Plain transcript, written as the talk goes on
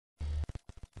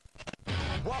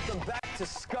Welcome back to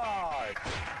Scarred.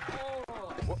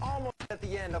 We're almost at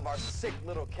the end of our sick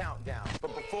little countdown.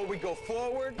 But before we go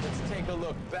forward, let's take a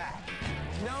look back.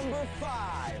 Number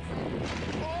 5.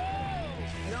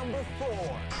 Number 4.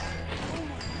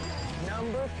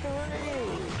 Number 3.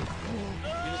 You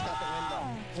just got the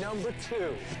window. Number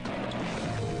 2.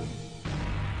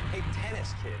 Hey,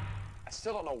 tennis kid. I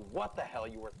still don't know what the hell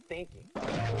you were thinking.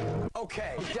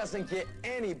 Okay, it doesn't get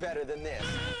any better than this.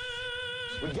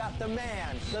 We got the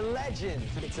man, the legend.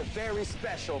 It's a very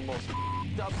special, most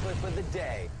up clip of the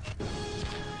day.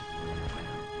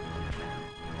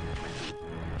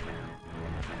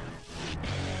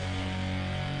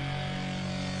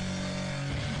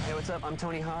 Hey, what's up? I'm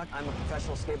Tony Hawk. I'm a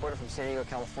professional skateboarder from San Diego,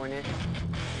 California.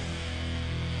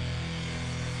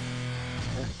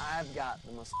 And I've got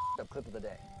the most up clip of the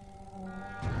day.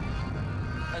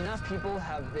 Enough people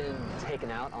have been taken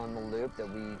out on the loop that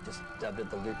we just dubbed it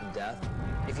the loop of death.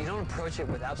 If you don't approach it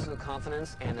with absolute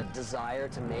confidence and a desire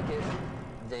to make it,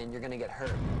 then you're gonna get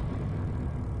hurt.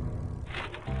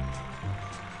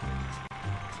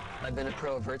 I've been a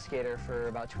pro vert skater for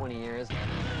about 20 years.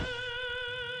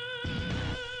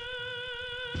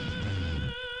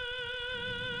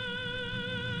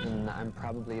 And I'm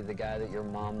probably the guy that your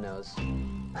mom knows.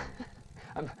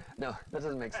 No, that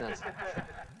doesn't make sense.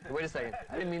 Wait a second,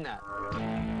 I didn't mean that.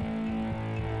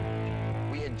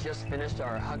 We had just finished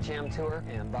our Hug Jam tour,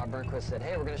 and Bob Burnquist said,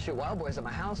 hey, we're gonna shoot Wild Boys at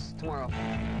my house tomorrow.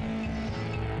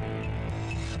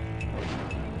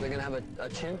 They're gonna have a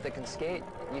chimp that can skate.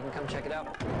 You can come check it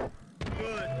out.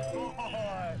 Good.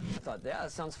 I thought, yeah,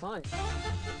 that sounds fun.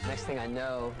 Next thing I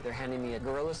know, they're handing me a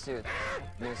gorilla suit.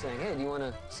 And they're saying, hey, do you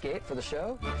wanna skate for the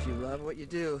show? If you love what you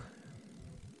do,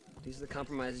 these are the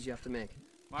compromises you have to make.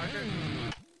 Marker.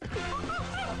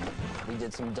 We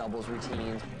did some doubles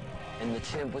routines, and the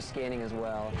chimp was skating as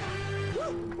well.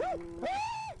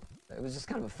 It was just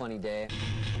kind of a funny day.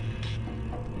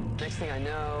 Next thing I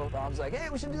know, Bob's like, hey,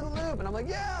 we should do the loop. And I'm like,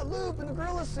 yeah, loop in the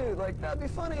gorilla suit. Like, that'd be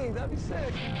funny, that'd be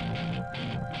sick.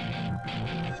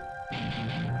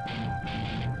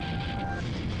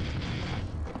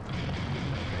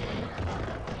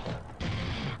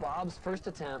 Bob's first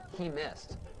attempt, he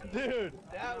missed. Dude,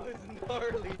 that was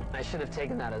gnarly. I should have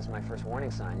taken that as my first warning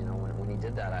sign, you know, when he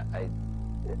did that.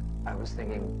 I was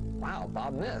thinking, wow,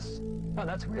 Bob missed. Oh,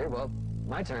 that's weird. Well,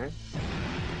 my turn.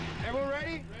 Everyone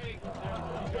ready?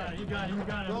 Ready. You got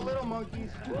it. Go little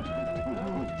monkeys.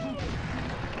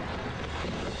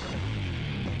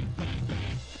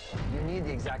 You need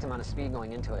the exact amount of speed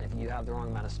going into it. If you have the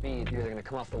wrong amount of speed, you're either going to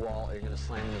come off the wall or you're going to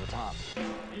slam into the top.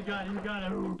 You got it.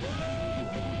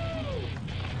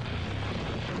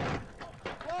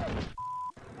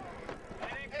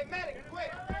 Hey, medic,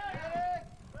 quick! Medic!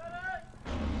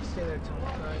 Stay there till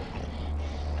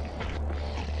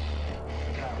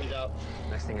he's out.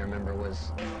 Next thing I remember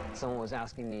was someone was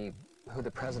asking me who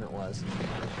the president was.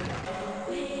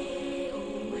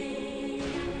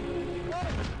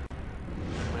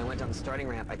 When I went down the starting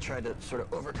ramp, I tried to sort of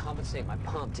overcompensate my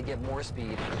pump to get more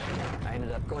speed. I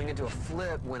ended up going into a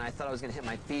flip when I thought I was going to hit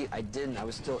my feet. I didn't. I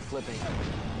was still flipping.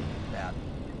 Bad.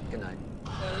 Good night.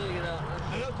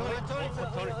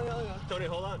 Tony,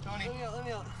 hold on. Tony. Let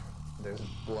me out. There's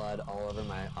blood all over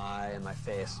my eye and my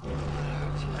face.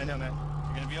 I know, man.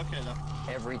 You're gonna be okay, though.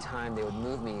 Every time they would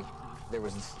move me, there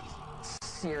was this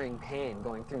searing pain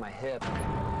going through my hip.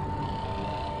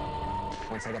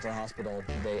 Once I got to the hospital,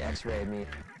 they x-rayed me.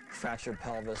 Fractured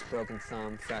pelvis, broken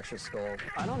thumb, fractured skull.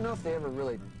 I don't know if they ever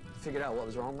really figured out what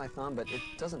was wrong with my thumb, but it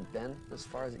doesn't bend as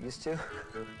far as it used to.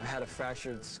 I had a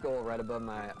fractured skull right above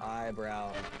my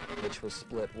eyebrow, which was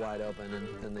split wide open, and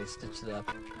then they stitched it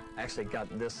up. I actually got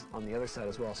this on the other side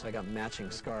as well, so I got matching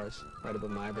scars right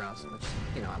above my eyebrows, which,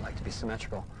 you know, I like to be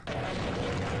symmetrical.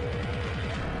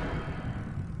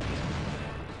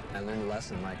 I learned a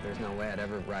lesson, like, there's no way I'd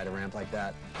ever ride a ramp like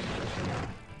that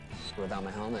without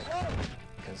my helmet.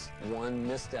 Because one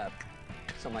misstep,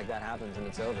 something like that happens and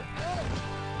it's over.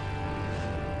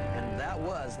 And that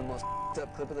was the most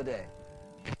up clip of the day.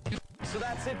 So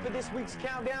that's it for this week's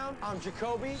countdown. I'm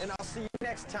Jacoby, and I'll see you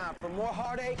next time for more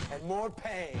heartache and more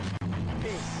pain.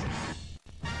 Peace.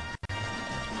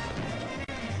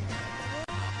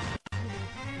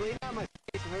 Bleeding on my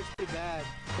face, it hurts pretty bad.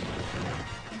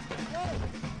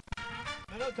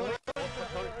 No, Tony.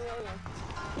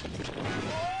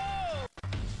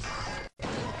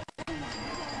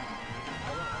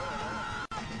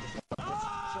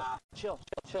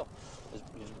 Chill.